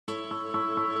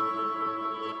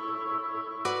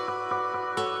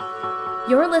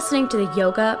You're listening to the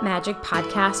Yoga Magic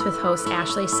Podcast with host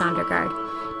Ashley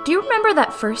Sondergaard. Do you remember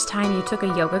that first time you took a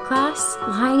yoga class,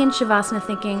 lying in Shavasana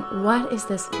thinking, what is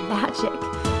this magic?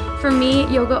 For me,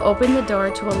 yoga opened the door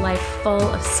to a life full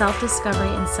of self-discovery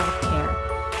and self-care.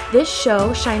 This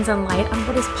show shines a light on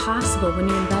what is possible when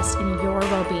you invest in your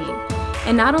well-being,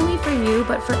 and not only for you,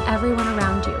 but for everyone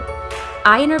around you.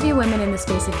 I interview women in the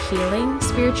space of healing,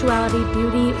 spirituality,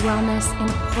 beauty, wellness, and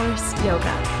of course,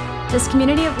 yoga. This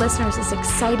community of listeners is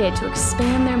excited to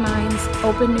expand their minds,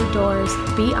 open new doors,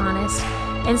 be honest,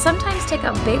 and sometimes take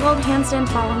a big old handstand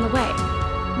fall on the way.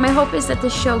 My hope is that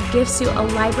this show gives you a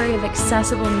library of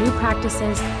accessible new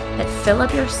practices that fill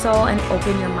up your soul and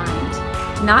open your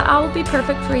mind. Not all will be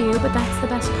perfect for you, but that's the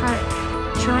best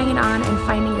part. Trying it on and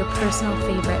finding your personal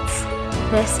favorites.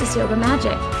 This is Yoga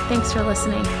Magic. Thanks for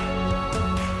listening.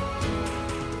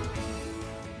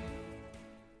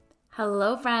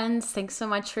 Hello friends, thanks so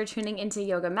much for tuning into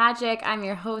Yoga Magic. I'm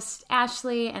your host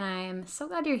Ashley and I am so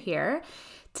glad you're here.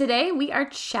 Today we are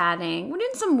chatting, we're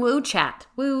doing some woo chat,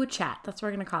 that's what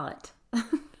we're going to call it.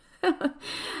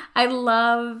 I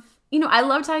love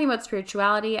talking about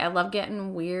spirituality. I love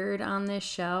getting weird on this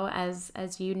show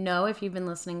as you know if you've been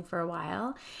listening for a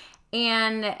while.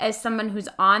 And as someone who's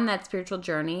on that spiritual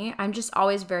journey, I'm just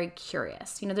always very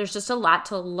curious. There's just a lot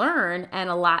to learn and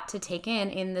a lot to take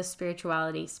in the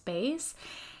spirituality space.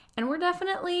 And we're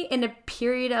definitely in a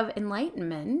period of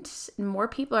enlightenment. More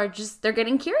people are they're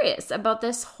getting curious about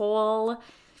this whole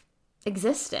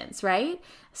existence, right?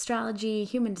 Astrology,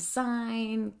 human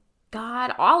design,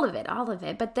 God, all of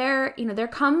it. But there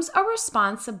comes a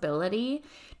responsibility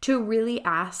to really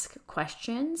ask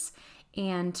questions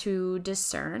and to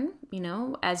discern,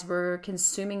 as we're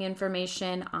consuming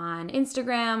information on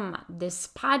Instagram, this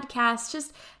podcast,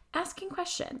 just asking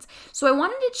questions. So I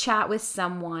wanted to chat with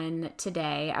someone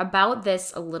today about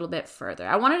this a little bit further.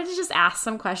 I wanted to just ask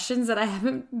some questions that I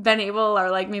haven't been able or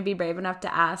maybe brave enough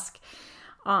to ask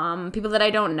people that I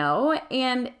don't know.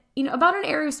 And, about an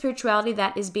area of spirituality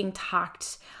that is being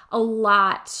talked a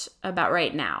lot about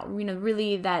right now,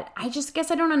 really that I just guess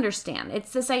I don't understand.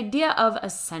 It's this idea of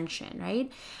ascension,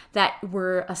 right? That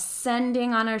we're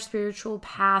ascending on our spiritual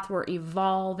path, we're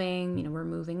evolving, we're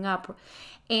moving up.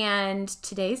 And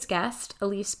today's guest,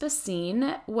 Elise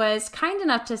Basine, was kind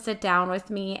enough to sit down with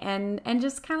me and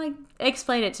just kind of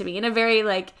explain it to me in a very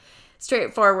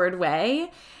straightforward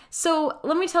way. So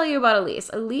let me tell you about Elise.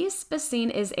 Elise Basine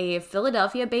is a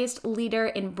Philadelphia-based leader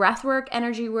in breathwork,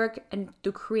 energy work, and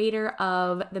the creator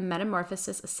of the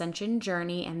Metamorphosis Ascension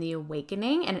Journey and the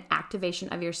Awakening and Activation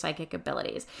of Your Psychic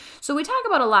Abilities. So we talk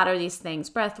about a lot of these things,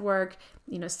 breathwork,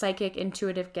 psychic,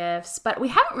 intuitive gifts, but we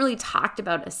haven't really talked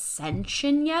about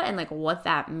ascension yet and what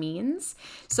that means.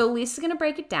 So Elise is going to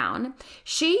break it down.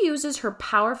 She uses her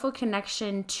powerful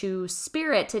connection to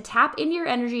spirit to tap into your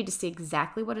energy to see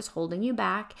exactly what is holding you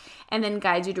back, and then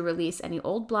guides you to release any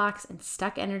old blocks and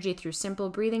stuck energy through simple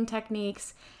breathing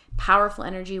techniques, powerful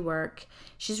energy work.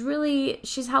 She's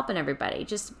helping everybody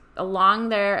just along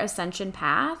their ascension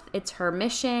path. It's her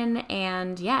mission,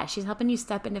 and she's helping you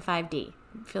step into 5D.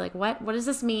 If you're like, what does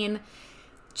this mean?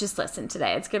 Just listen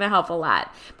today. It's going to help a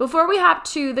lot. Before we hop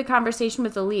to the conversation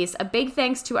with Elise, a big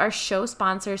thanks to our show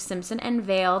sponsor, Simpson &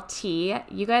 Vail Tea.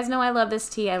 You guys know I love this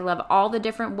tea. I love all the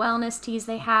different wellness teas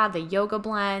they have, the yoga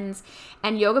blends,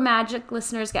 and Yoga Magic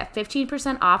listeners get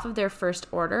 15% off of their first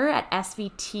order at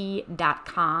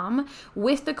svt.com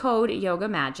with the code Yoga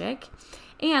Magic.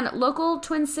 And local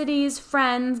Twin Cities,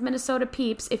 friends, Minnesota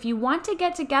peeps, if you want to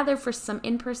get together for some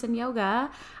in-person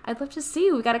yoga, I'd love to see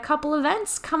you. We got a couple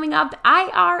events coming up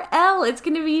IRL. It's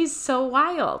going to be so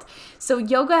wild. So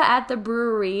yoga at the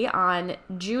brewery on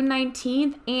June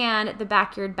 19th and the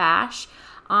Backyard Bash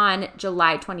on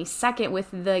July 22nd with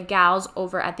the gals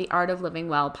over at the Art of Living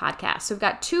Well podcast. So we've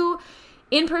got two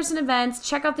in-person events.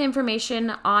 Check out the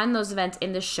information on those events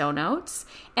in the show notes.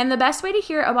 And the best way to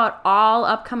hear about all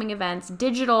upcoming events,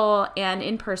 digital and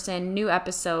in-person, new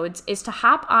episodes, is to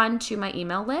hop onto my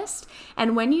email list.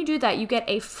 And when you do that, you get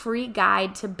a free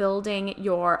guide to building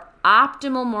your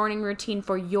optimal morning routine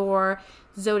for your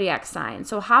zodiac sign.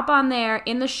 So hop on there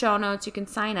in the show notes. You can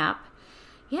sign up.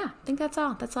 Yeah, I think that's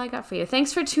all. That's all I got for you.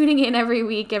 Thanks for tuning in every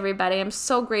week, everybody. I'm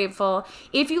so grateful.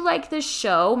 If you like this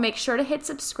show, make sure to hit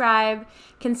subscribe,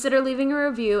 consider leaving a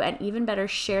review, and even better,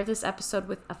 share this episode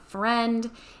with a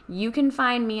friend. You can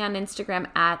find me on Instagram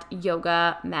at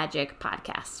Yoga Magic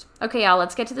Podcast. Okay, y'all,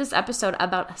 let's get to this episode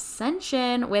about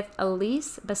ascension with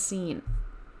Elise Basine.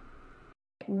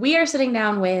 We are sitting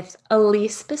down with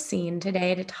Elise Basine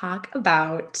today to talk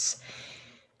about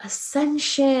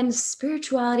ascension,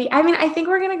 spirituality. I mean, I think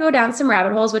we're going to go down some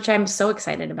rabbit holes, which I'm so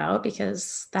excited about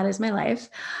because that is my life.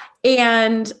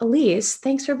 And Elise,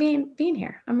 thanks for being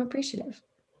here. I'm appreciative.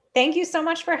 Thank you so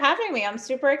much for having me. I'm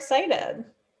super excited.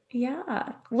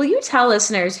 Yeah. Will you tell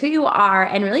listeners who you are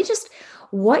and really just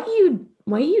what you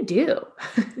do?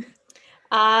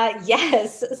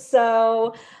 Yes.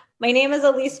 So my name is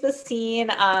Elise Bastine.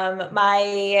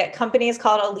 My company is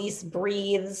called Elise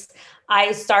Breathes.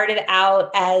 I started out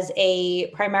as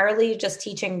a primarily just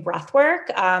teaching breath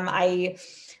work. I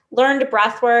learned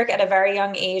breath work at a very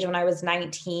young age when I was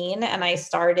 19, and I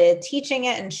started teaching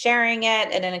it and sharing it,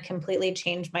 and then it completely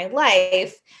changed my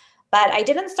life. But I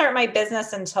didn't start my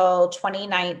business until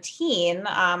 2019.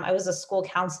 I was a school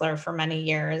counselor for many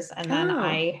years, and then Oh.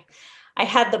 I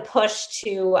had the push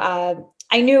to,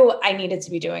 I knew I needed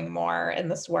to be doing more in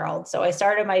this world. So I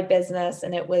started my business,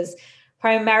 and it was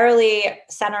primarily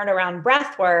centered around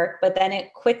breath work, but then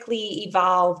it quickly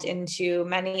evolved into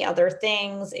many other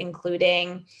things,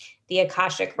 including the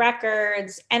Akashic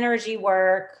records, energy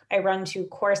work. I run 2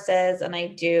 courses and I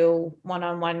do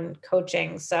one-on-one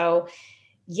coaching. So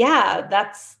yeah,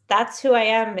 that's who I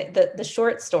am, the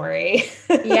short story.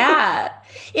 Yeah.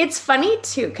 It's funny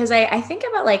too, because I think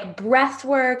about like breath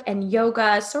work and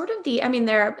yoga, sort of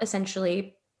they're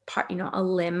essentially part, a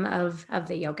limb of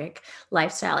the yogic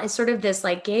lifestyle. It's sort of this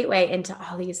like gateway into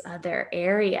all these other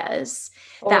areas.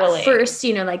 That Totally. first,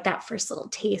 like that first little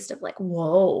taste of like,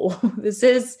 whoa, this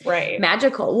is Right.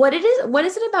 magical. What is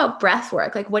it about breath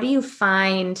work? Like, what do you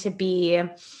find to be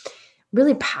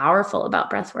really powerful about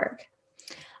breath work?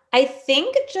 I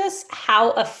think just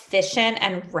how efficient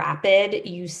and rapid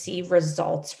you see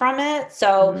results from it.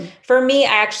 So Mm. for me,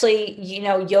 I actually,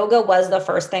 yoga was the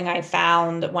first thing I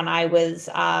found when I was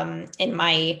in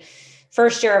my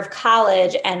first year of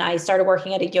college, and I started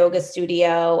working at a yoga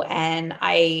studio, and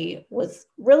I was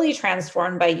really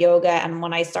transformed by yoga. And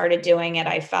when I started doing it,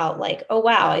 I felt like, oh,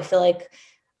 wow, I feel like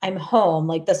I'm home.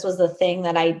 Like this was the thing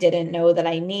that I didn't know that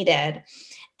I needed,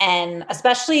 and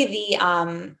especially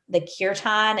the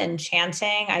kirtan and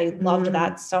chanting. I loved Mm.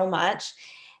 that so much.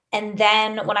 And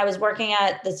then when I was working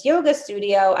at this yoga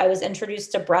studio, I was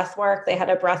introduced to breath work. They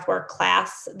had a breath work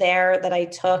class there that I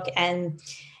took, and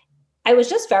I was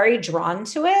just very drawn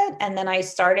to it. And then I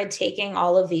started taking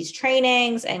all of these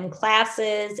trainings and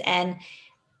classes, and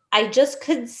I just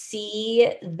could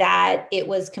see that it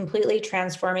was completely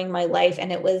transforming my life.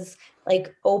 And it was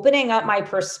like opening up my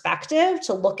perspective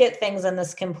to look at things in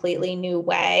this completely new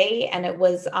way. And it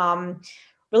was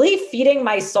really feeding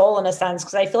my soul in a sense,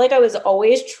 because I feel like I was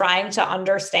always trying to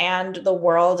understand the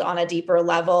world on a deeper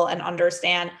level and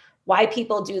understand why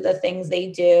people do the things they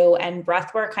do. And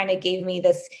breathwork kind of gave me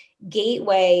this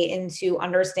gateway into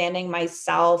understanding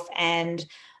myself and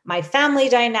my family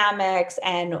dynamics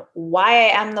and why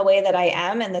I am the way that I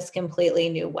am in this completely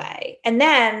new way. And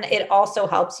then it also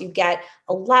helps you get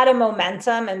a lot of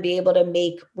momentum and be able to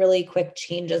make really quick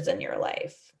changes in your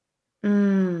life.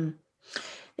 Mm.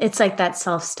 It's like that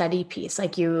self-study piece,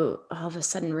 like you all of a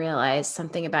sudden realize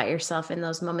something about yourself in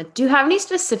those moments. Do you have any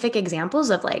specific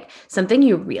examples of like something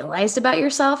you realized about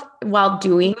yourself while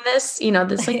doing this,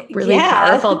 this like really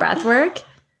powerful Yeah. breath work?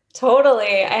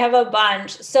 Totally. I have a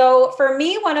bunch. So for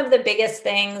me, one of the biggest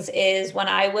things is when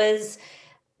I was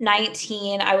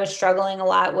 19, I was struggling a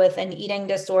lot with an eating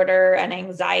disorder and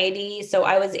anxiety. So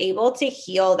I was able to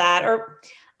heal that, or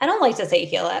I don't like to say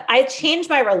heal it. I changed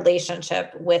my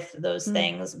relationship with those Mm.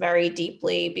 things very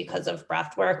deeply because of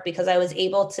breath work, because I was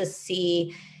able to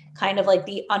see kind of like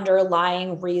the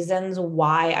underlying reasons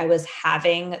why I was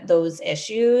having those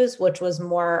issues, which was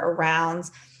more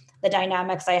around the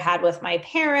dynamics I had with my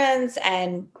parents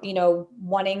and,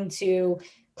 wanting to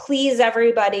please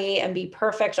everybody and be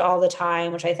perfect all the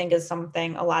time, which I think is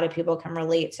something a lot of people can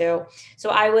relate to. So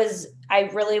I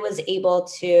really was able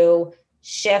to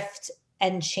shift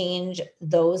and change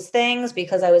those things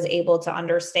because I was able to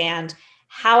understand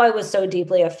how I was so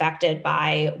deeply affected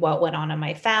by what went on in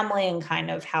my family and kind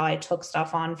of how I took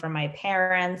stuff on from my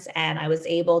parents. And I was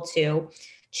able to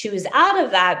choose out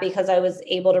of that because I was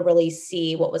able to really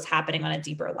see what was happening on a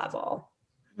deeper level.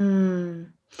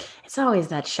 Mm. It's always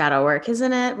that shadow work,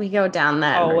 isn't it? We go down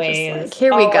that and we're just like, Always,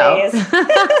 here we go.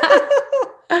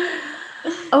 always.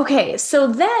 Okay, so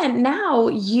then now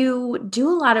you do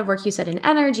a lot of work, you said in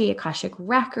energy, Akashic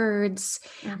records.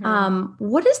 Mhm.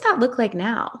 What does that look like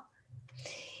now?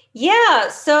 Yeah,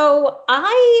 so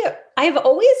I've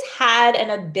always had an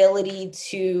ability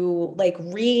to like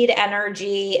read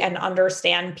energy and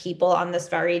understand people on this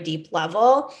very deep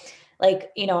level.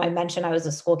 Like, I mentioned I was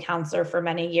a school counselor for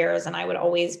many years, and I would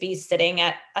always be sitting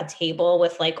at a table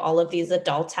with like all of these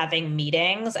adults having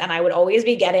meetings, and I would always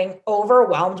be getting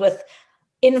overwhelmed with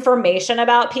information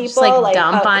about Just people like like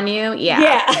dump on you? Yeah.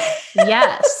 yeah.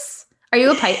 Yes. Are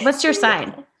you a Pisces? What's your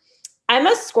sign? I'm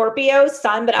a Scorpio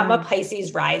sun, but I'm a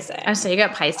Pisces rising. Oh, so you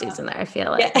got Pisces in there, I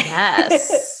feel like. Yeah.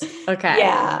 Yes. Okay.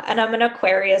 Yeah. And I'm an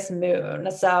Aquarius moon.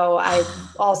 So I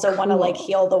also want to like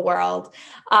heal the world.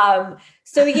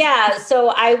 So yeah,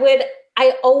 so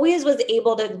I always was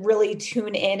able to really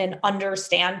tune in and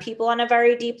understand people on a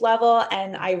very deep level.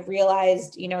 And I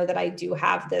realized, that I do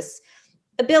have this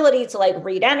ability to like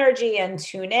read energy and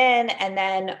tune in. And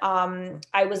then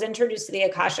I was introduced to the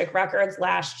Akashic Records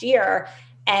last year,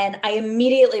 and I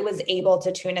immediately was able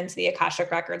to tune into the Akashic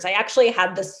Records. I actually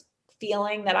had this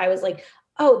feeling that I was like,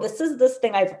 oh, this is this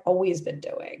thing I've always been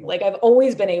doing. Like I've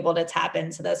always been able to tap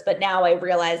into this, but now I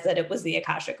realized that it was the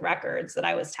Akashic Records that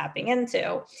I was tapping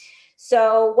into.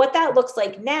 So what that looks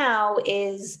like now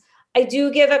is I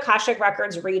do give Akashic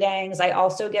Records readings. I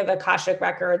also give Akashic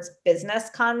Records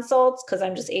business consults because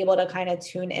I'm just able to kind of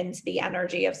tune into the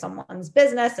energy of someone's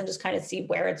business and just kind of see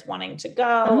where it's wanting to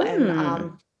go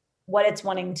and what it's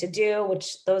wanting to do,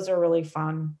 which those are really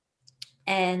fun.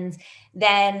 And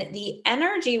then the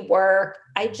energy work,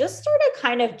 I just started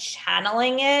kind of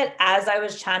channeling it as I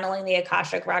was channeling the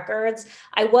Akashic Records.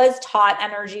 I was taught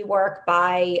energy work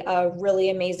by a really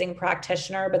amazing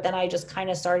practitioner, but then I just kind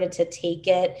of started to take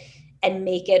it and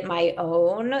make it my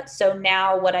own. So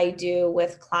now what I do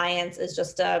with clients is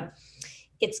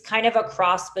it's kind of a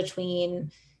cross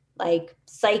between like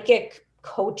psychic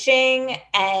coaching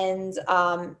and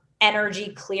energy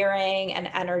clearing and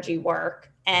energy work.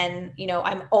 And,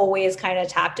 I'm always kind of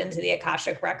tapped into the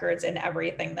Akashic Records in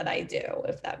everything that I do,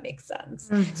 if that makes sense.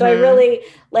 Mm-hmm. So I really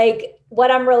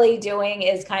what I'm really doing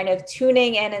is kind of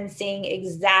tuning in and seeing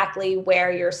exactly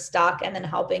where you're stuck and then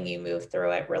helping you move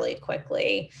through it really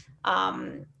quickly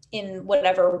in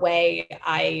whatever way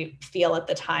I feel at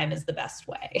the time is the best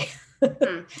way.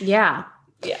 Yeah.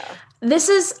 Yeah.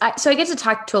 So I get to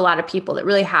talk to a lot of people that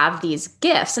really have these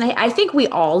gifts, and I think we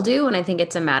all do. And I think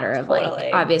it's a matter of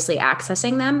like obviously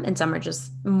accessing them, and some are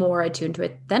just more attuned to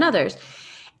it than others.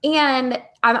 And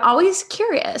I'm always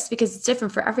curious because it's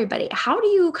different for everybody. How do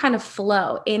you kind of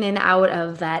flow in and out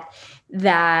of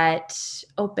that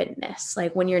openness?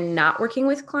 Like when you're not working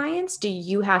with clients, do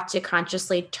you have to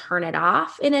consciously turn it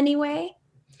off in any way?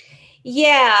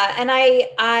 Yeah. And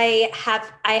I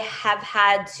have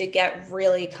had to get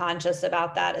really conscious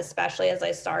about that, especially as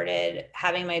I started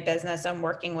having my business and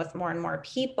working with more and more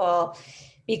people,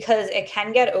 because it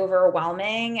can get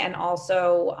overwhelming. And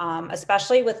also,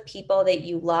 especially with people that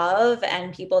you love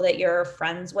and people that you're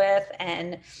friends with,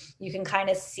 and you can kind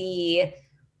of see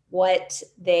what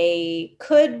they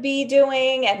could be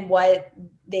doing and what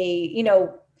they,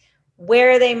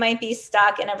 where they might be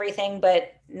stuck and everything,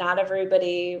 but not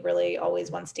everybody really always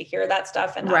wants to hear that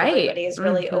stuff, and not everybody is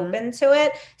really open to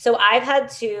it. So I've had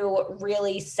to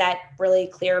really set really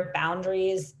clear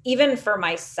boundaries, even for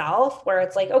myself, where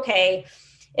it's like, okay,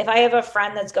 if I have a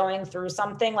friend that's going through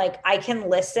something, like I can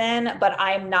listen, but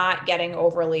I'm not getting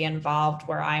overly involved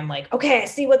where I'm like, okay, I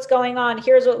see what's going on.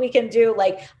 Here's what we can do.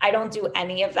 Like, I don't do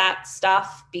any of that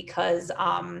stuff because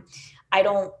I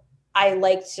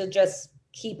like to just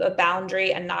keep a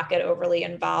boundary and not get overly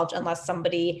involved unless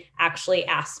somebody actually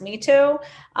asks me to.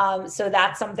 So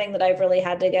that's something that I've really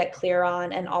had to get clear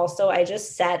on. And also I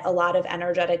just set a lot of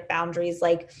energetic boundaries,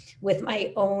 like with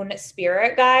my own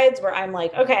spirit guides, where I'm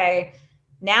like, okay,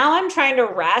 now I'm trying to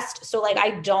rest. So like,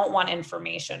 I don't want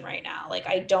information right now. Like,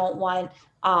 I don't want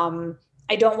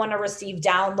to receive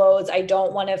downloads. I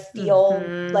don't want to feel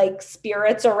like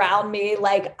spirits around me.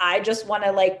 Like, I just want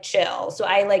to like chill. So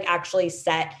I like actually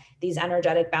set these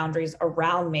energetic boundaries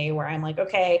around me where I'm like,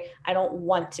 okay, I don't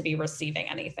want to be receiving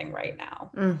anything right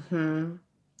now. Mm-hmm.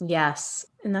 Yes.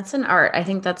 And that's an art. I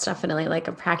think that's definitely like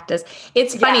a practice.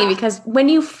 It's funny because when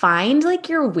you find like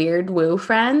your weird woo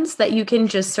friends that you can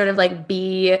just sort of like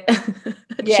be a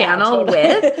channel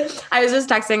with. I was just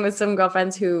texting with some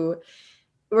girlfriends who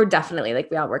were definitely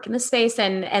like, we all work in the space.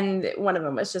 And one of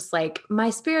them was just like, my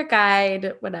spirit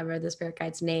guide, whatever the spirit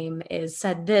guide's name is,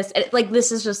 said this. And like,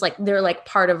 this is just like, they're like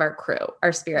part of our crew,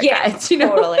 our spirit guides,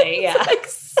 Totally. Yeah. It's like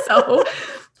so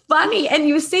funny. And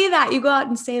you say that, you go out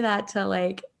and say that to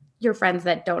like your friends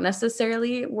that don't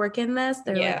necessarily work in this.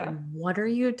 They're like, what are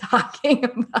you talking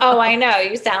about? Oh, I know.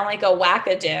 You sound like a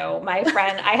wackadoo. My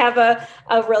friend, I have a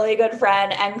really good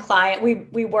friend and client.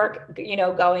 We work,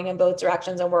 going in both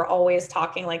directions, and we're always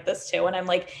talking like this too. And I'm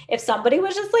like, if somebody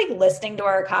was just like listening to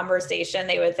our conversation,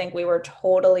 they would think we were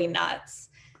totally nuts.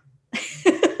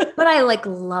 But I like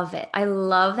love it. I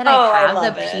love that I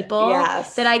have the people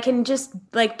that I can just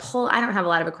like pull. I don't have a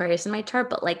lot of Aquarius in my chart,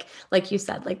 but like you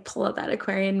said, like pull out that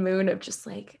Aquarian moon of just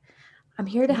like, I'm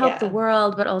here to help the Yeah.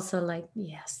 world, but also like,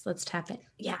 yes, let's tap in.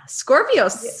 Yeah. Scorpio, Yeah.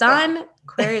 sun,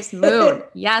 Aquarius, moon.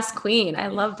 Yes, queen. I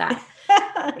love that.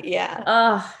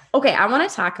 Yeah. Okay. I want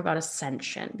to talk about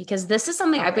ascension because this is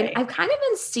something All right. I've kind of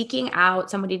been seeking out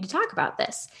somebody to talk about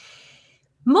this.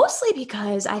 Mostly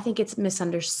because I think it's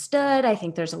misunderstood. I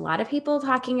think there's a lot of people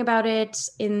talking about it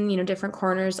in, different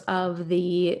corners of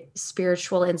the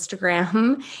spiritual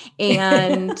Instagram.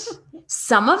 And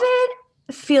some of it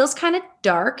feels kind of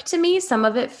dark to me. Some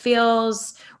of it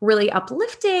feels really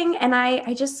uplifting. And I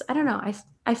don't know.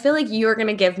 I feel like you're going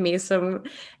to give me some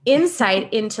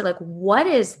insight into like, what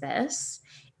is this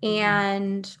Mhm.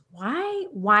 and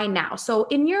why now? So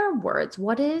in your words,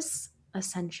 what is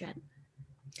ascension?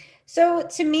 So,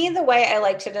 to me, the way I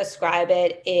like to describe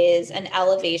it is an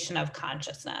elevation of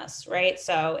consciousness, right?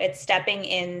 So, it's stepping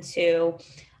into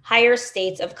higher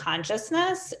states of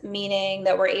consciousness, meaning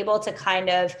that we're able to kind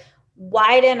of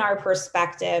widen our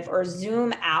perspective or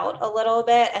zoom out a little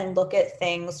bit and look at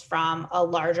things from a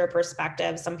larger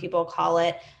perspective. Some people call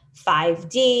it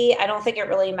 5D. I don't think it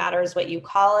really matters what you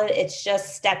call it. It's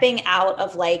just stepping out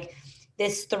of like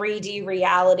this 3D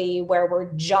reality where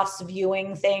we're just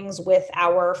viewing things with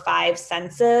our five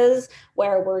senses,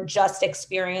 where we're just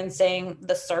experiencing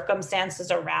the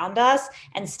circumstances around us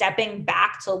and stepping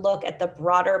back to look at the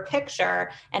broader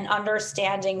picture and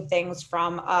understanding things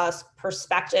from a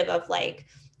perspective of like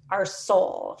our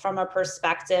soul, from a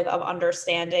perspective of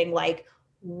understanding like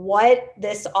what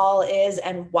this all is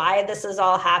and why this is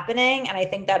all happening. And I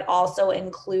think that also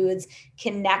includes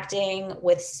connecting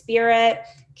with spirit,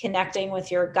 connecting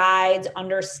with your guides,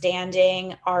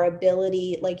 understanding our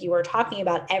ability, like you were talking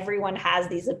about, everyone has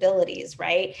these abilities,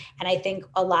 right? And I think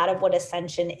a lot of what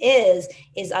ascension is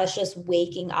us just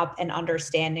waking up and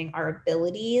understanding our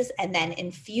abilities and then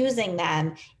infusing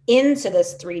them into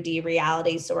this 3D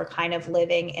reality. So we're kind of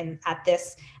living in at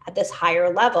this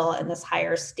higher level and this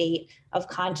higher state of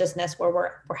consciousness where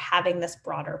we're having this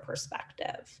broader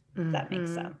perspective. If that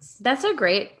makes sense. That's a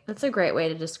great way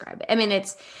to describe it. I mean,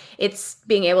 it's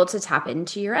being able to tap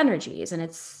into your energies and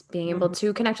it's being able Mhm.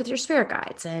 to connect with your spirit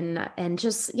guides and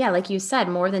just yeah, like you said,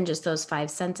 more than just those five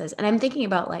senses. And I'm thinking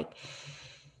about like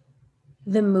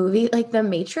the movie, like The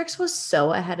Matrix was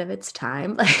so ahead of its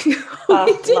time. Like we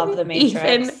Love didn't the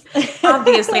even Matrix.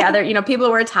 obviously other,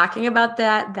 people were talking about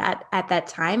that at that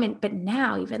time. And but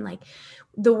now even like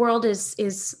the world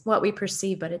is what we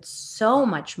perceive, but it's so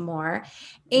much more.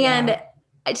 Yeah.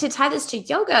 And to tie this to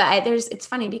yoga, it's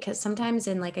funny because sometimes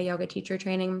in like a yoga teacher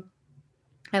training,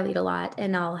 I lead a lot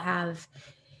and I'll have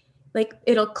like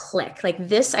it'll click like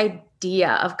this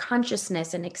idea of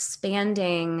consciousness and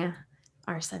expanding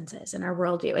our senses and our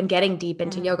worldview and getting deep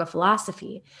into Mhm. yoga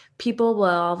philosophy. People will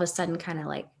all of a sudden kind of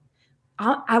like,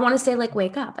 I want to say like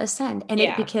wake up, ascend. And it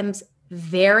Yeah. becomes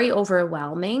very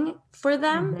overwhelming for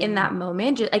them in Mhm. that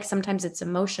moment. Like sometimes it's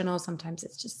emotional, sometimes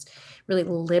it's just really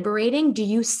liberating. Do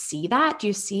you see that? Do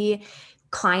you see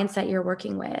clients that you're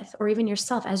working with or even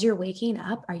yourself as you're waking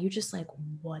up? Are you just like,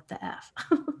 what the F?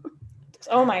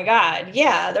 Oh my God.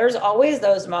 Yeah. There's always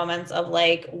those moments of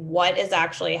like, what is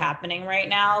actually happening right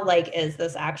now? Like, is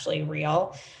this actually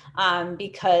real?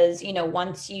 Because,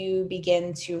 once you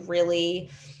begin to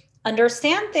really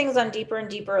understand things on deeper and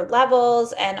deeper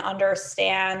levels and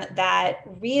understand that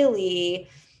really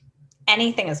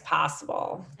anything is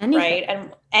possible, Anything. right?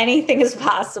 And anything is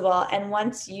possible. And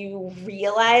once you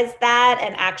realize that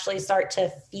and actually start to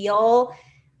feel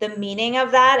the meaning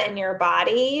of that in your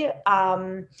body,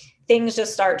 things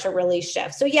just start to really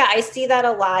shift. So, yeah, I see that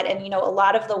a lot. And, a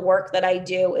lot of the work that I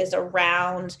do is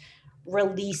around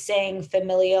releasing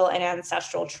familial and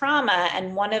ancestral trauma.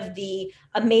 And one of the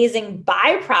amazing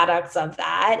byproducts of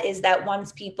that is that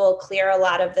once people clear a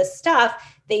lot of this stuff,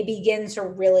 they begin to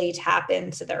really tap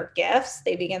into their gifts.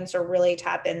 They begin to really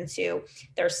tap into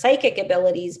their psychic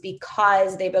abilities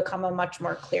because they become a much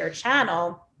more clear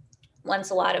channel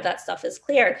once a lot of that stuff is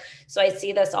cleared. So I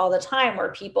see this all the time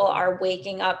where people are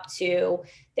waking up to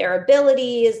their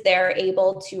abilities. They're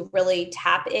able to really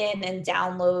tap in and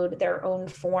download their own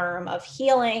form of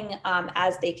healing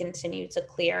as they continue to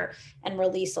clear and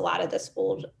release a lot of this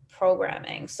old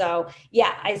programming. So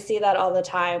yeah, I see that all the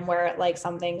time where like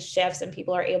something shifts and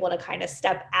people are able to kind of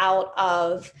step out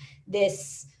of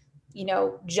this,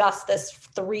 just this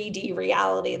 3D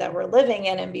reality that we're living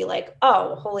in and be like,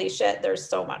 oh, holy shit, there's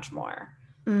so much more.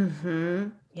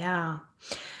 Yeah.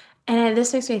 And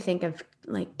this makes me think of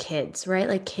like kids, right?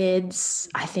 Like kids,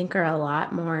 I think are a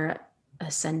lot more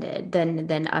ascended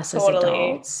than us as Totally.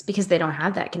 adults because they don't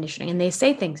have that conditioning and they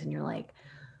say things and you're like,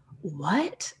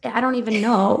 what? I don't even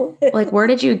know. Like, where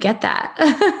did you get that?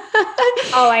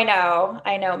 Oh, I know.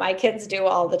 I know. My kids do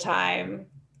all the time.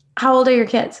 How old are your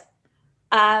kids?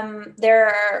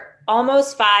 They're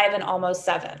almost 5 and almost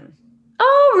 7.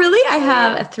 Oh, really? I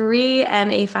have Yeah. a 3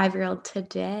 and a 5-year-old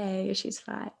today. She's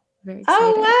 5. Very excited.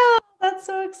 Oh, wow. That's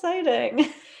so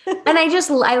exciting. And I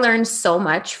learned so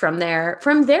much from their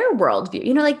worldview.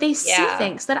 You know, like they see Yeah.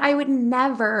 things that I would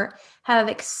never have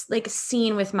like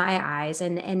seen with my eyes.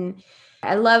 And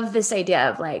I love this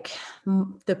idea of like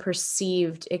the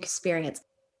perceived experience.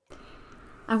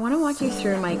 I want to walk you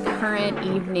through my current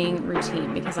evening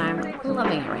routine because I'm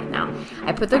loving it right now.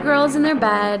 I put the girls in their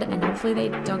bed and hopefully they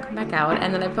don't come back out.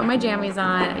 And then I put my jammies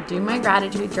on, I do my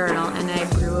gratitude journal, and I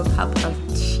brew a cup of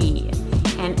tea.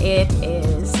 And it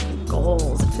is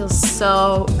goals. It feels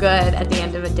so good at the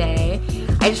end of a day.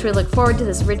 I just really look forward to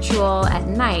this ritual at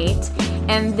night.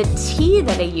 And the tea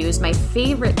that I use, my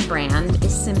favorite brand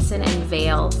is Simpson and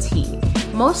Vale tea.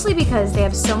 Mostly because they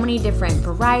have so many different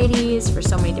varieties for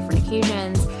so many different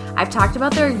occasions. I've talked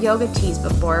about their yoga teas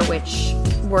before, which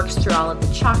works through all of the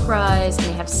chakras, and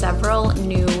they have several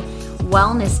new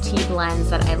wellness tea blends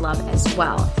that I love as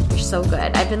well. They're so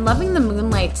good. I've been loving the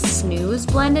Moonlight Snooze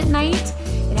blend at night.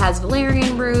 It has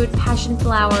valerian root, passion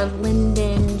flower,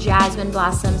 linden, jasmine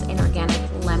blossoms, and organic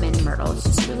lemon myrtle. It's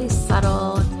just really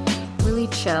subtle, really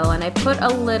chill, and I put a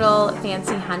little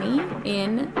fancy honey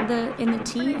in the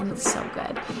tea, and it's so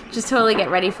good. Just totally get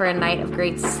ready for a night of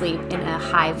great sleep in a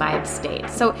high vibe state.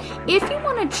 So if you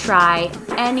want to try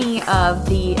any of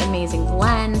the amazing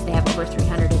blends, they have over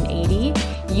 380,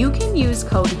 you can use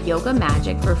code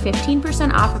YOGAMAGIC for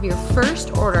 15% off of your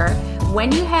first order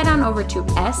when you head on over to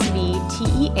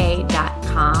svtea.com.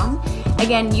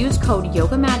 Again, use code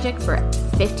YOGAMAGIC for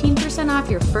 15% off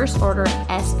your first order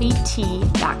at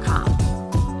svt.com.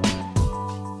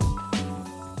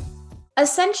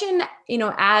 Ascension,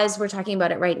 as we're talking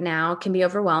about it right now, can be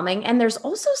overwhelming. And there's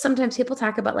also sometimes people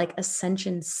talk about like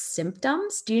ascension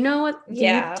symptoms. Do you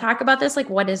talk about this? Like,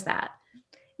 what is that?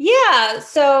 Yeah.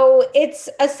 So it's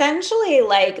essentially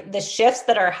like the shifts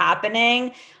that are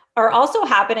happening are also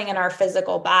happening in our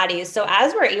physical bodies. So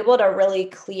as we're able to really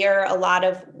clear a lot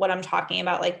of what I'm talking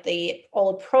about, like the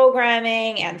old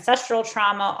programming, ancestral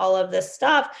trauma, all of this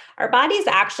stuff, our bodies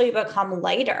actually become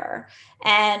lighter.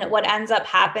 And what ends up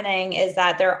happening is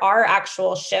that there are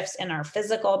actual shifts in our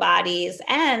physical bodies.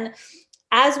 And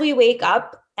as we wake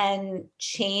up and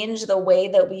change the way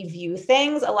that we view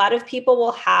things, a lot of people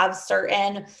will have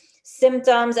certain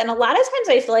symptoms. And a lot of times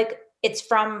I feel like it's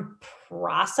from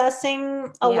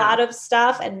processing a lot of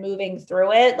stuff and moving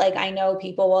through it. Like I know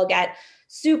people will get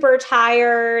super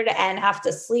tired and have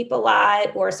to sleep a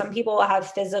lot, or some people will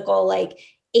have physical like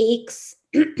aches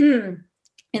in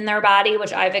their body,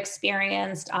 which I've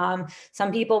experienced.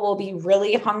 Some people will be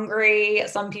really hungry.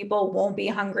 Some people won't be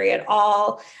hungry at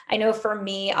all. I know for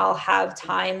me, I'll have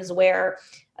times where,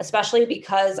 especially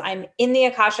because I'm in the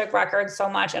Akashic Records so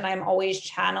much and I'm always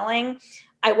channeling,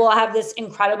 I will have this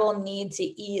incredible need to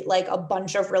eat like a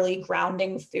bunch of really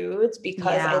grounding foods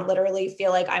because I literally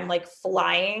feel like I'm like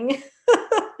flying.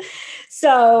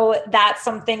 So that's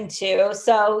something too.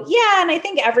 So yeah, and I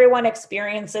think everyone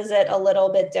experiences it a little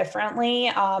bit differently.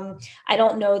 I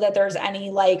don't know that there's any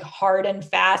like hard and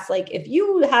fast, like if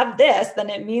you have this,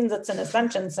 then it means it's an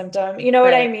ascension symptom. You know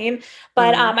what I mean?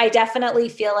 But I definitely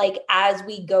feel like as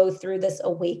we go through this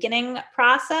awakening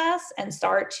process and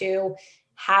start to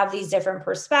have these different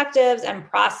perspectives and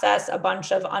process a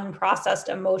bunch of unprocessed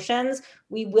emotions,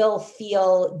 we will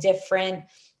feel different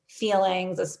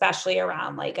feelings, especially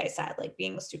around, like I said, like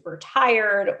being super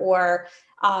tired or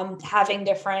having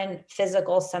different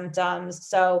physical symptoms.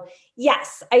 So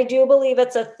yes, I do believe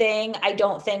it's a thing. I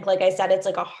don't think, like I said, it's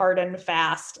like a hard and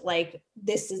fast, like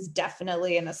this is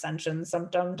definitely an ascension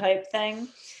symptom type thing.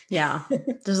 Yeah.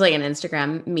 There's like an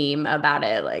Instagram meme about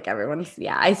it. Like everyone's,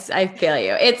 I feel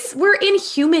you. We're in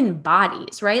human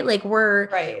bodies, right? Like we're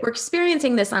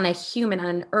experiencing this on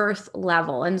an earth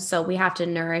level. And so we have to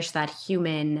nourish that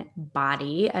human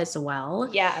body as well.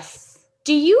 Yes.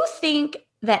 Do you think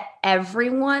that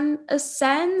everyone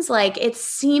ascends? Like it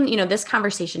seemed, this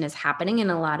conversation is happening in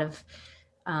a lot of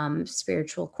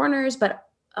spiritual corners, but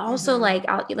also like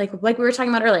we were talking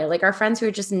about earlier, like our friends who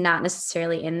are just not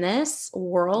necessarily in this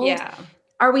world.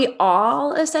 Are we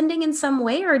all ascending in some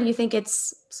way, or do you think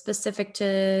it's specific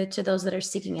to those that are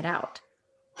seeking it out?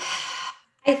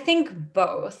 I think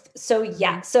both. So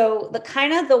so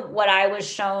what I was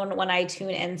shown when I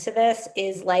tune into this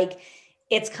is like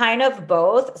it's kind of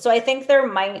both. So I think there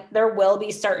will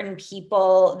be certain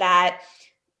people that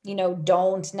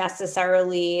don't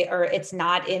necessarily, or it's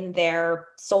not in their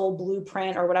soul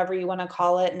blueprint or whatever you want to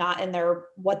call it, not in their,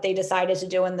 what they decided to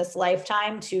do in this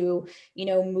lifetime to,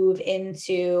 move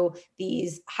into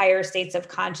these higher states of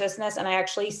consciousness. And I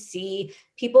actually see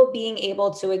people being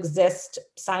able to exist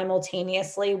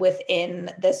simultaneously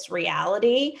within this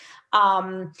reality.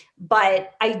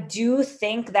 But I do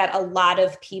think that a lot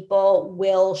of people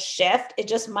will shift. It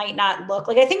just might not look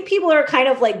like, I think people are kind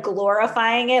of like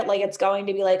glorifying it. Like it's going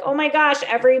to be like, oh my gosh,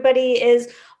 everybody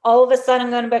is all of a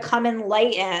sudden going to become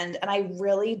enlightened. And I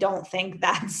really don't think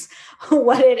that's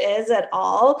what it is at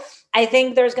all. I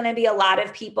think there's going to be a lot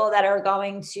of people that are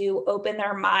going to open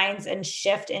their minds and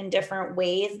shift in different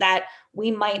ways that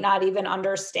we might not even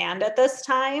understand at this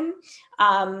time.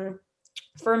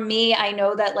 For me, I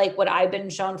know that like what I've been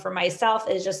shown for myself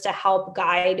is just to help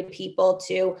guide people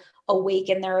to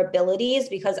awaken their abilities,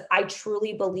 because I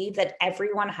truly believe that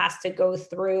everyone has to go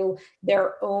through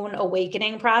their own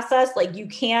awakening process. Like you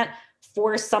can't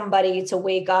force somebody to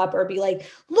wake up or be like,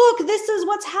 look, this is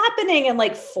what's happening, and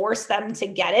like force them to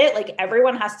get it. Like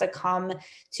everyone has to come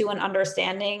to an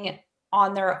understanding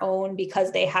on their own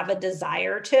because they have a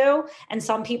desire to. And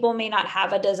some people may not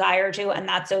have a desire to, and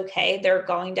that's okay. They're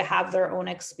going to have their own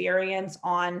experience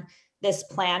on this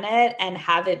planet and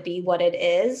have it be what it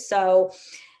is. So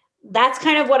that's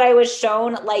kind of what I was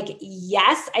shown. Like,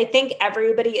 yes, I think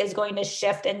everybody is going to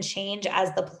shift and change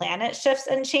as the planet shifts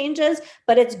and changes,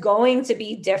 but it's going to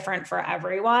be different for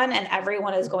everyone, and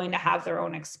everyone is going to have their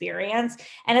own experience.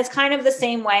 And it's kind of the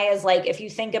same way as like, if you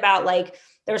think about like,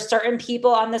 there's certain people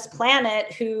on this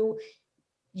planet who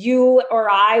you or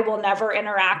I will never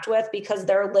interact with because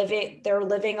they're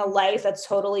living a life that's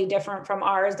totally different from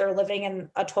ours. They're living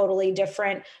in a totally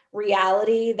different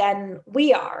reality than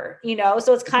we are,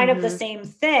 So it's kind of the same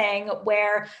thing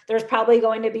where there's probably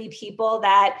going to be people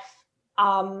that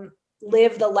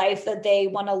live the life that they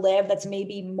want to live that's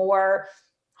maybe more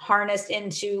harnessed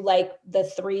into like the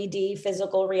 3D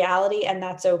physical reality, and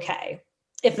that's okay,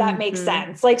 if that makes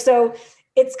sense. Like, so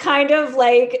it's kind of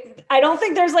like, I don't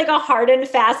think there's like a hard and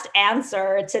fast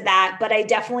answer to that, but I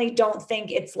definitely don't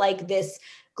think it's like this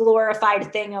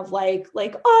glorified thing of like,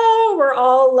 oh, we're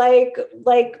all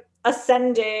like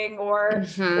ascending or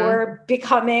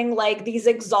becoming like these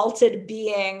exalted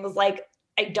beings. Like,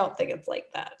 I don't think it's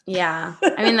like that. Yeah.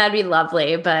 I mean, that'd be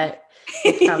lovely, but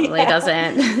it probably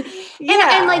doesn't.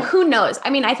 And like, who knows? I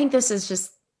mean, I think this is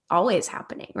just always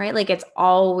happening, right? Like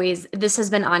this has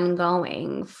been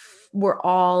ongoing.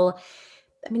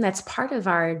 That's part of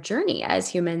our journey as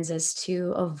humans, is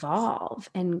to evolve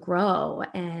and grow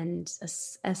and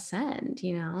ascend,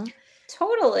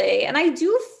 Totally. And I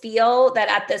do feel that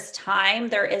at this time,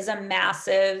 there is a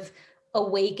massive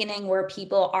awakening where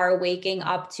people are waking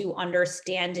up to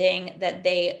understanding that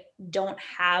they don't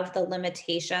have the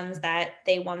limitations that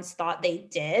they once thought they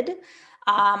did.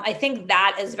 I think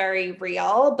that is very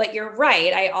real, but you're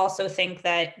right. I also think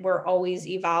that we're always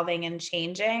evolving and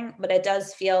changing, but it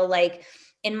does feel like,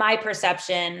 in my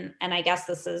perception, and I guess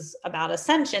this is about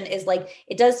ascension, is like,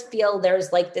 it does feel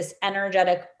there's like this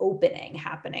energetic opening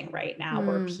happening right now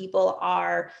where people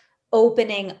are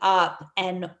opening up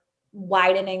and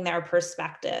widening their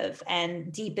perspective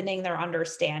and deepening their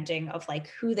understanding of like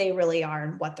who they really are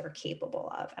and what they're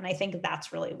capable of. And I think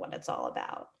that's really what it's all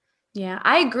about. Yeah,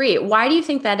 I agree. Why do you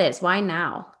think that is? Why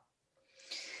now?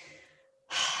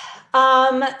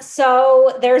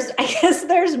 So I guess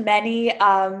there's many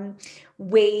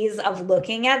ways of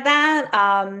looking at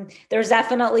that. There's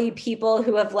definitely people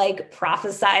who have like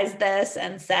prophesized this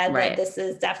and said that this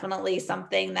is definitely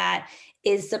something that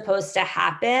is supposed to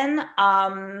happen.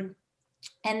 And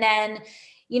then,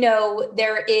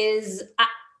 there is,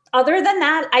 other than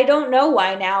that, I don't know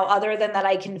why now, other than that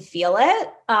I can feel it.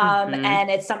 And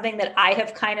it's something that I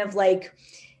have kind of like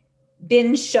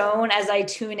been shown as I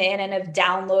tune in and have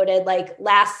downloaded. Like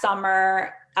last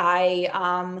summer,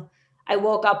 I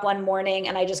woke up one morning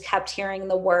and I just kept hearing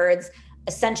the words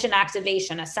ascension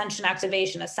activation, ascension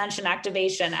activation, ascension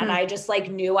activation. And I just like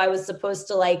knew I was supposed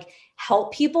to like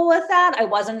help people with that. I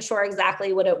wasn't sure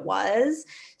exactly what it was.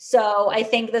 So I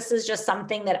think this is just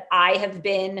something that I have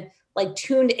been like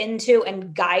tuned into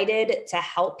and guided to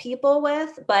help people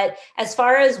with. But as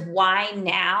far as why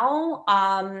now,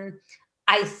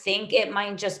 I think it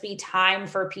might just be time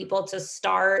for people to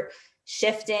start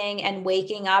shifting and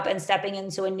waking up and stepping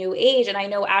into a new age. And I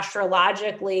know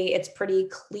astrologically, it's pretty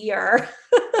clear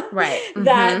right.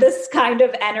 that this kind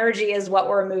of energy is what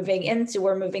we're moving into.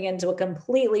 We're moving into a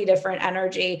completely different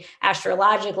energy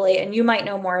astrologically. And you might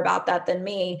know more about that than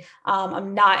me.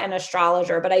 I'm not an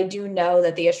astrologer, but I do know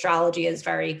that the astrology is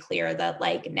very clear that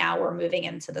like now we're moving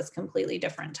into this completely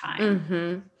different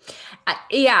time.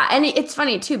 Yeah. And it's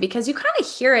funny too, because you kind of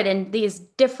hear it in these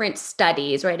different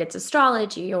studies, right? It's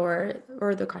astrology or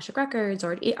the Akashic Records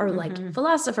or like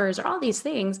philosophers or all these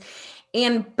things.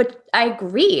 But I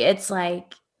agree. It's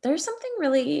like, there's something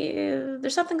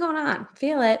going on.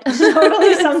 Feel it.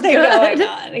 Totally something going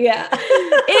on. Yeah.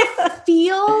 It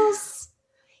feels,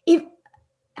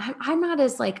 I'm not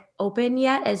as like open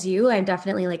yet as you. I'm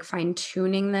definitely like fine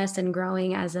tuning this and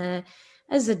growing as a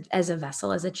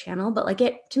vessel, as a channel. But like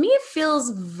to me, it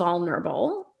feels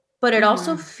vulnerable, but it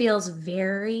also feels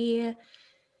very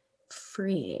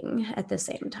freeing at the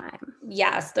same time.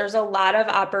 Yes, there's a lot of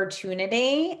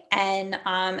opportunity. And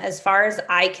as far as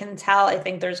I can tell, I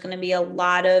think there's going to be a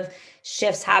lot of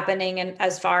shifts happening and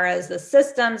as far as the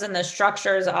systems and the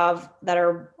structures of that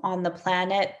are on the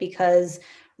planet, because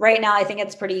right now I think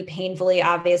it's pretty painfully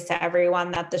obvious to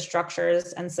everyone that the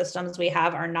structures and systems we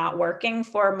have are not working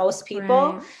for most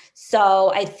people. Right.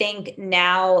 So I think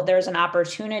now there's an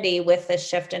opportunity with this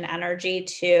shift in energy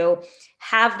to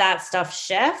have that stuff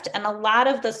shift. And a lot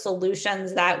of the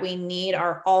solutions that we need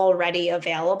are already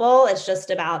available. It's just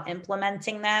about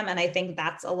implementing them. And I think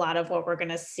that's a lot of what we're going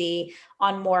to see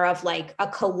on more of like a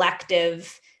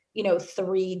collective,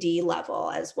 3D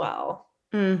level as well.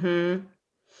 Mm-hmm.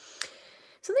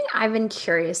 Something I've been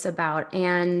curious about,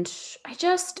 and I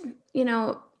just,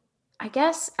 I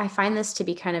guess I find this to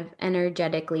be kind of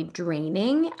energetically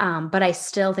draining, but I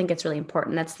still think it's really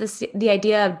important. That's the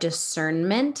idea of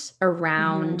discernment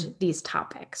around these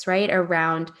topics, right?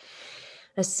 Around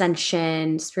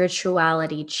ascension,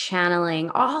 spirituality, channeling,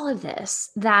 all of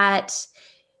this, that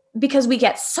because we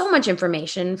get so much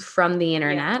information from the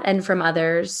internet and from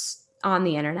others on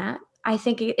the internet, I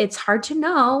think it's hard to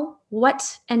know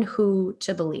what and who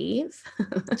to believe.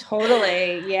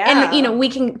 Totally. Yeah. And, we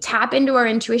can tap into our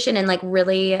intuition and like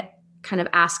really kind of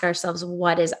ask ourselves,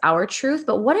 what is our truth?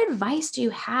 But what advice do you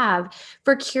have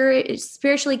for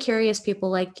spiritually curious people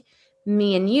like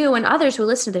me and you and others who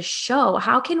listen to the show?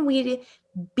 How can we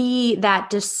be that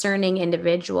discerning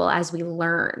individual as we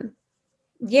learn?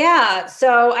 Yeah.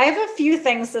 So I have a few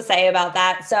things to say about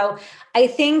that. So I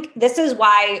think this is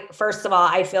why, first of all,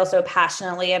 I feel so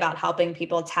passionately about helping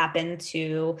people tap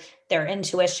into their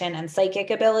intuition and psychic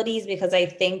abilities, because I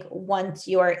think once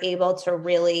you are able to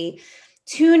really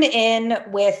tune in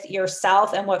with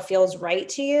yourself and what feels right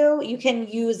to you, you can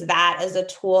use that as a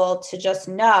tool to just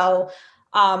know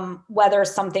whether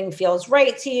something feels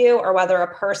right to you or whether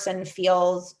a person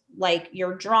feels like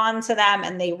you're drawn to them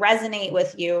and they resonate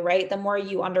with you, right? The more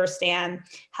you understand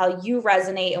how you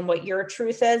resonate and what your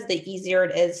truth is, the easier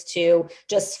it is to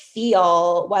just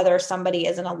feel whether somebody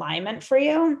is in alignment for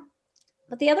you.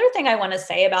 But the other thing I want to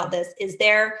say about this is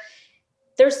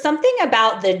there's something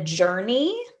about the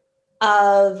journey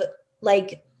of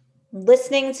like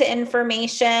listening to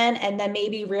information and then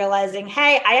maybe realizing,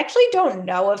 hey, I actually don't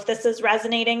know if this is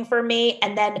resonating for me,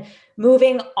 and then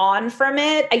moving on from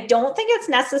it. I don't think it's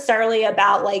necessarily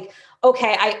about like,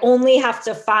 okay, I only have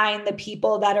to find the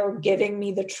people that are giving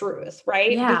me the truth,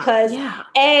 right? Because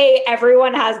A,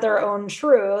 everyone has their own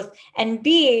truth. And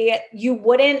B,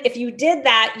 if you did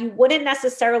that, you wouldn't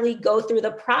necessarily go through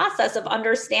the process of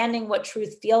understanding what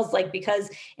truth feels like, because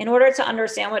in order to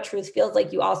understand what truth feels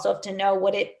like, you also have to know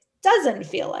what it doesn't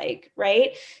feel like,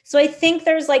 right? So I think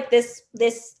there's like this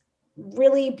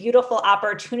really beautiful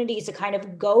opportunity to kind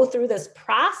of go through this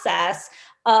process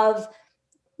of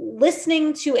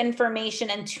listening to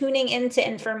information and tuning into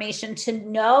information to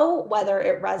know whether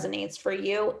it resonates for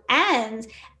you. And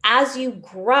as you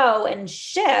grow and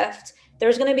shift,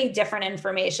 there's going to be different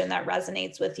information that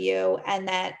resonates with you. And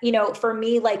that, for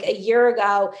me, like a year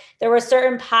ago, there were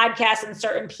certain podcasts and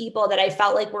certain people that I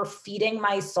felt like were feeding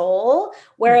my soul.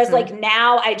 Whereas like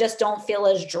now I just don't feel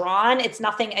as drawn. It's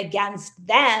nothing against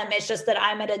them. It's just that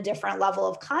I'm at a different level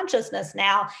of consciousness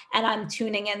now and I'm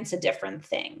tuning into different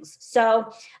things.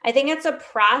 So I think it's a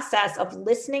process of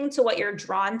listening to what you're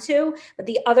drawn to. But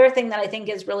the other thing that I think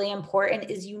is really important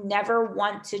is you never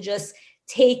want to just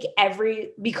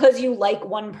because you like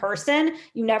one person,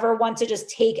 you never want to just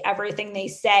take everything they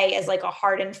say as like a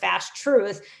hard and fast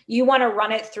truth. You want to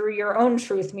run it through your own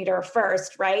truth meter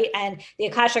first, right? And the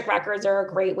Akashic Records are a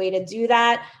great way to do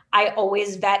that. I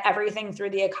always vet everything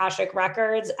through the Akashic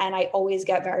Records, and I always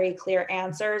get very clear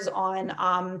answers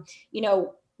on,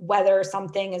 whether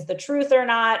something is the truth or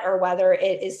not, or whether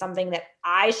it is something that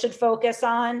I should focus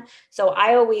on. So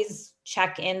I always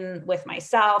check in with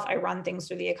myself. I run things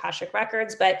through the Akashic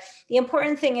records, but the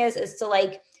important thing is to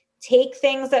like take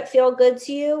things that feel good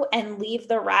to you and leave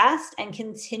the rest, and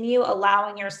continue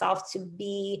allowing yourself to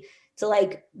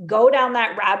like go down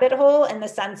that rabbit hole, in the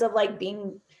sense of like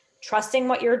trusting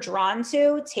what you're drawn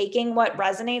to, taking what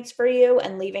resonates for you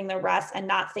and leaving the rest, and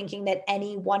not thinking that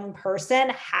any one person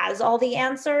has all the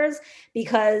answers,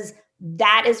 because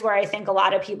that is where I think a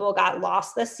lot of people got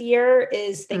lost this year,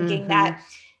 is thinking that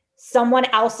someone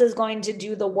else is going to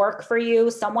do the work for you,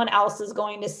 someone else is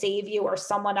going to save you, or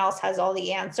someone else has all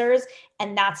the answers.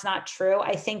 And that's not true.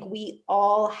 I think we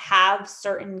all have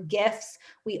certain gifts.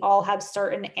 We all have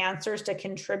certain answers to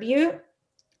contribute.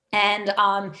 And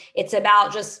it's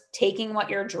about just taking what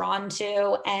you're drawn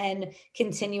to and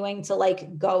continuing to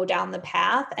like go down the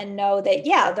path, and know that,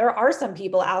 yeah, there are some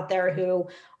people out there who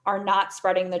are not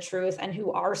spreading the truth and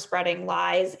who are spreading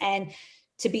lies, and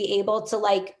to be able to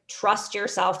like trust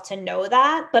yourself to know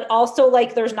that. But also,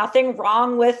 like, there's nothing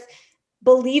wrong with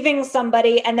believing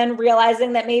somebody and then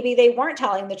realizing that maybe they weren't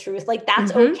telling the truth. Like,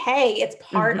 that's okay. It's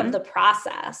part of the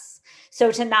process. So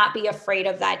to not be afraid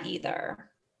of that either.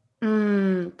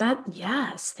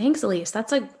 Yes. Thanks, Elise.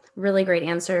 That's a really great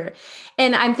answer.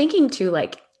 And I'm thinking too,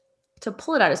 like, to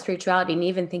pull it out of spirituality, and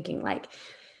even thinking like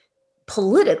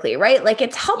politically, right? Like,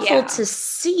 it's helpful to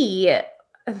see,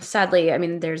 sadly, I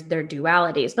mean, there are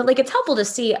dualities, but like, it's helpful to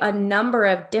see a number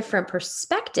of different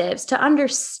perspectives to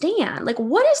understand, like,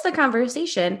 what is the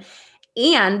conversation.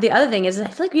 And the other thing is, I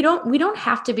feel like we don't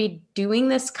have to be doing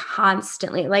this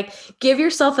constantly. Like, give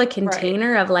yourself a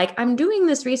container of like, I'm doing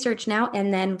this research now,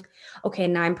 and then, okay,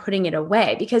 now I'm putting it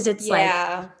away, because it's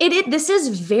like, this is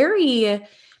very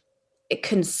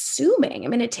consuming. I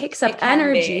mean, it takes up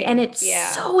energy, and it's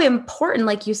so important.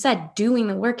 Like you said, doing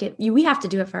the work, we have to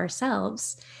do it for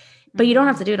ourselves, but you don't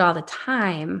have to do it all the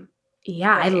time.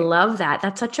 Yeah. I love that.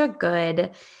 That's such a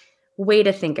good way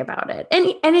to think about it.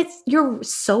 And you're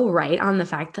so right on the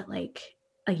fact that like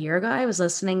a year ago, I was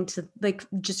listening to like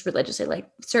just religiously like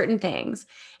certain things.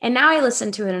 And now I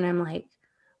listen to it and I'm like,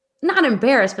 not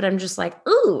embarrassed, but I'm just like,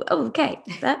 ooh, okay.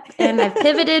 And I've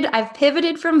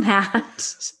pivoted from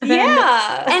that.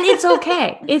 And it's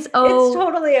okay. It's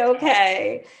totally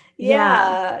okay.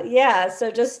 Yeah.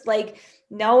 So just like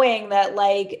knowing that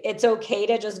like, it's okay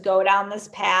to just go down this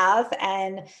path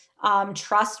and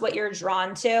trust what you're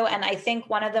drawn to. And I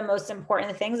think one of the most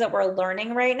important things that we're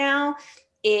learning right now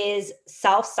is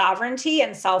self-sovereignty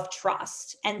and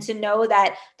self-trust, and to know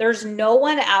that there's no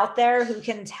one out there who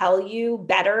can tell you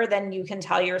better than you can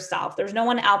tell yourself. There's no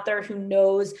one out there who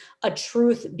knows a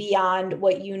truth beyond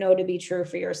what you know to be true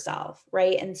for yourself,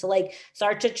 right? And to like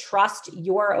start to trust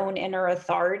your own inner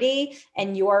authority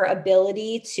and your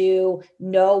ability to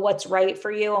know what's right for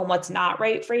you and what's not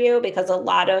right for you, because a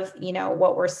lot of,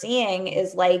 what we're seeing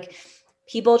is like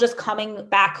people just coming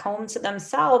back home to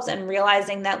themselves and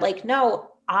realizing that like, no,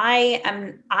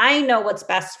 I know what's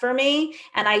best for me,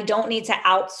 and I don't need to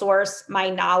outsource my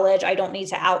knowledge. I don't need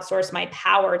to outsource my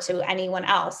power to anyone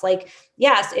else. Like,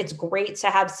 yes, it's great to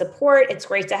have support. It's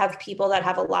great to have people that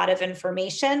have a lot of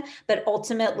information, but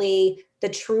ultimately the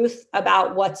truth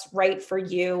about what's right for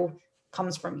you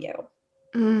comes from you.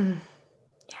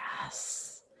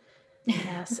 Yes.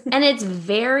 And it's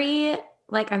very,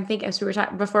 like, I'm thinking, as we were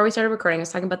talking before we started recording, I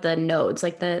was talking about the nodes,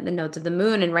 like the nodes of the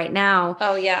moon. And right now,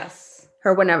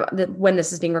 or when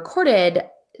this is being recorded,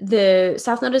 the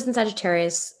South Node is in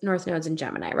Sagittarius, North Node's in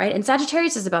Gemini, right? And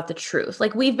Sagittarius is about the truth.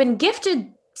 Like, we've been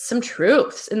gifted some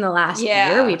truths in the last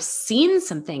year. We've seen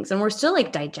some things, and we're still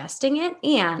like digesting it.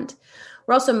 And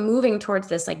we're also moving towards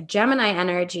this like Gemini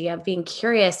energy of being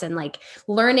curious and like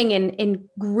learning in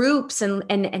groups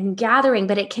and gathering,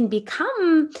 but it can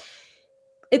become,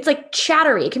 it's like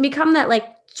chattery. It can become that like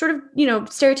sort of,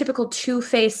 stereotypical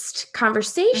two-faced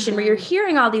conversation where you're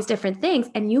hearing all these different things,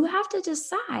 and you have to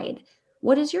decide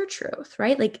what is your truth,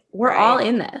 right? Like, we're all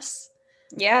in this.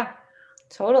 Yeah,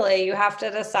 totally. You have to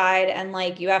decide, and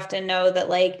like, you have to know that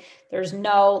like, there's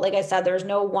no, like I said, there's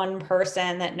no one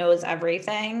person that knows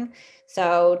everything.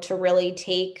 So to really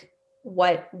take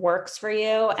what works for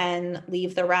you and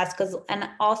leave the rest. And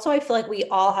also I feel like we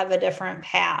all have a different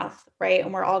path, right?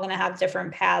 And we're all going to have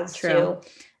different paths to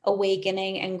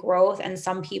awakening and growth. And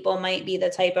some people might be the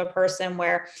type of person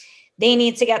where they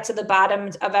need to get to the bottom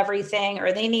of everything,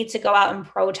 or they need to go out and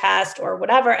protest or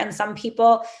whatever. And some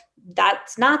people,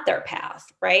 that's not their path,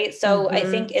 right? So I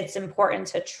think it's important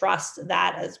to trust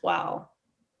that as well.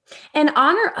 And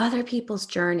honor other people's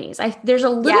journeys. There's a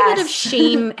little bit of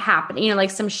shame happening,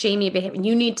 like some shamey behavior.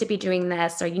 You need to be doing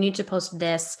this, or you need to post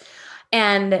this.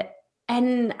 And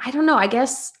I don't know, I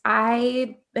guess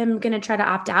I am going to try to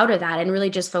opt out of that and really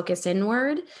just focus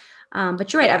inward.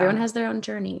 But you're right. Everyone has their own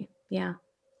journey. Yeah.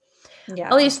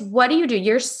 Yeah. Elise, what do you do?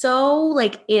 You're so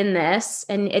like in this,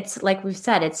 and it's like we've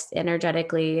said, it's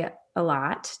energetically a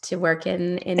lot to work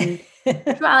in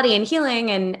spirituality and healing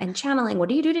and channeling. What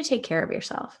do you do to take care of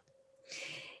yourself?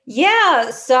 Yeah.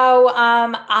 So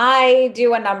I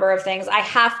do a number of things. I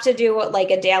have to do like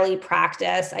a daily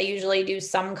practice. I usually do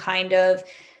some kind of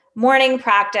morning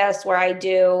practice where I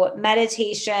do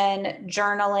meditation,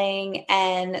 journaling,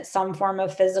 and some form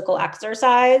of physical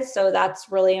exercise. So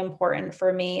that's really important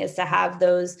for me, is to have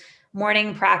those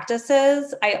morning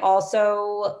practices. I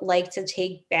also like to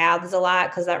take baths a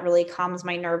lot because that really calms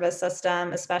my nervous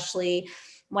system, especially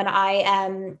when I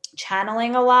am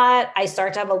channeling a lot. I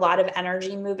start to have a lot of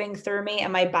energy moving through me,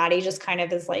 and my body just kind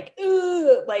of is like,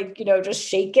 ooh, like, just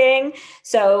shaking.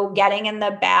 So getting in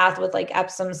the bath with like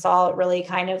Epsom salt really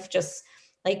kind of just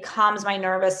like calms my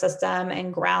nervous system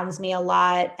and grounds me a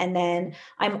lot. And then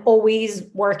I'm always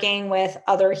working with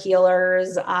other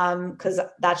healers, because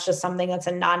that's just something that's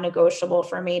a non-negotiable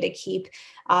for me to keep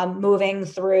moving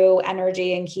through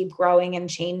energy and keep growing and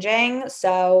changing.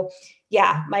 So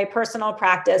yeah, my personal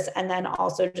practice and then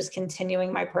also just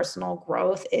continuing my personal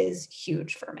growth is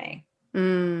huge for me.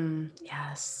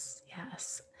 Yes.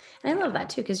 And I love that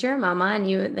too, because you're a mama and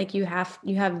your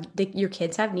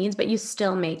kids have needs, but you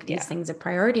still make these things a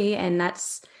priority, and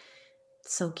that's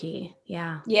so key.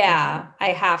 Yeah. Yeah, I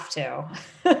have to.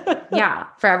 Yeah,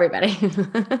 for everybody.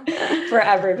 For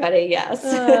everybody, yes.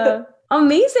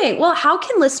 Amazing. Well, how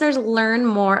can listeners learn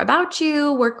more about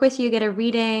you, work with you, get a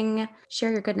reading,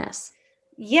 share your goodness?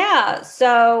 Yeah.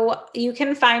 So you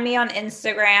can find me on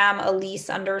Instagram,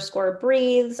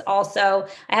 Elise_breathes. Also,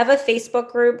 I have a Facebook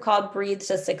group called Breathe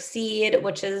to Succeed,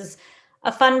 which is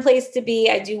a fun place to be.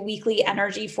 I do weekly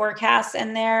energy forecasts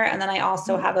in there. And then I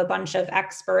also have a bunch of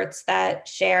experts that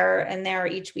share in there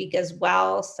each week as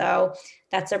well. So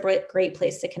that's a great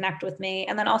place to connect with me.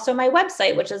 And then also my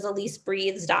website, which is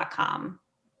elisebreathes.com.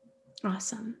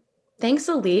 Awesome. Thanks,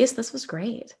 Elise. This was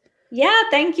great. Yeah,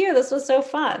 thank you. This was so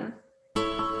fun.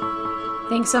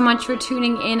 Thanks so much for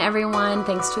tuning in, everyone.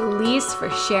 Thanks to Elise for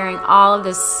sharing all of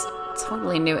this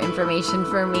totally new information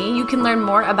for me. You can learn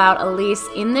more about Elise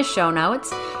in the show notes.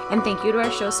 And thank you to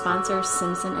our show sponsor,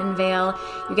 Simpson & Vail.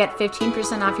 You get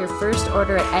 15% off your first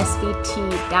order at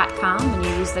svt.com when you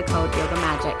use the code Yoga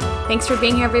Magic. Thanks for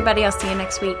being here, everybody. I'll see you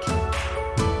next week.